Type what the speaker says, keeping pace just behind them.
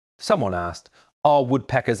Someone asked, are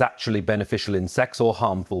woodpeckers actually beneficial insects or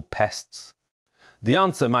harmful pests? The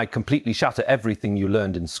answer might completely shatter everything you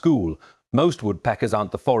learned in school. Most woodpeckers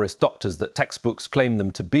aren't the forest doctors that textbooks claim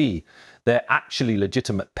them to be. They're actually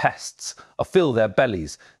legitimate pests. Fill their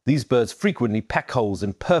bellies. These birds frequently peck holes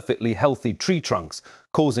in perfectly healthy tree trunks,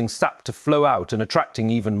 causing sap to flow out and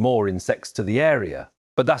attracting even more insects to the area.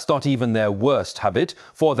 But that's not even their worst habit.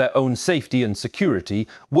 For their own safety and security,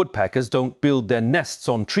 woodpeckers don't build their nests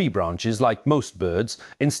on tree branches like most birds.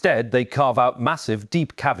 Instead, they carve out massive,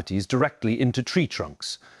 deep cavities directly into tree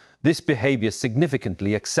trunks. This behavior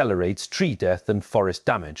significantly accelerates tree death and forest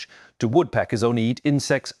damage. Do woodpeckers only eat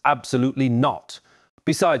insects? Absolutely not.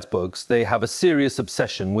 Besides bugs, they have a serious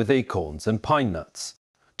obsession with acorns and pine nuts.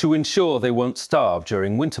 To ensure they won't starve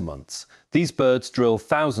during winter months, these birds drill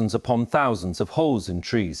thousands upon thousands of holes in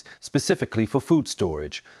trees, specifically for food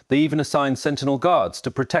storage. They even assign sentinel guards to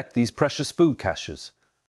protect these precious food caches.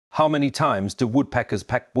 How many times do woodpeckers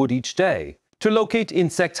peck wood each day? To locate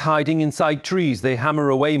insects hiding inside trees, they hammer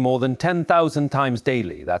away more than 10,000 times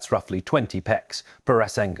daily. That's roughly 20 pecks per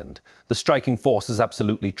second. The striking force is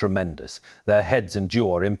absolutely tremendous. Their heads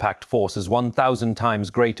endure impact forces 1,000 times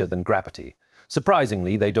greater than gravity.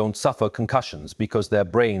 Surprisingly, they don't suffer concussions because their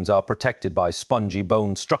brains are protected by spongy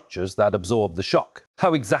bone structures that absorb the shock.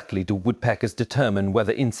 How exactly do woodpeckers determine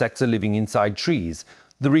whether insects are living inside trees?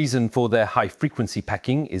 The reason for their high-frequency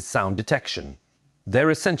pecking is sound detection. They're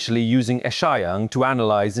essentially using echolocation to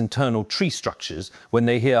analyze internal tree structures. When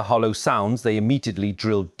they hear hollow sounds, they immediately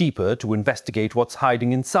drill deeper to investigate what's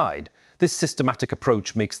hiding inside. This systematic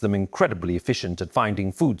approach makes them incredibly efficient at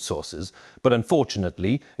finding food sources, but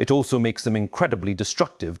unfortunately, it also makes them incredibly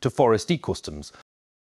destructive to forest ecosystems.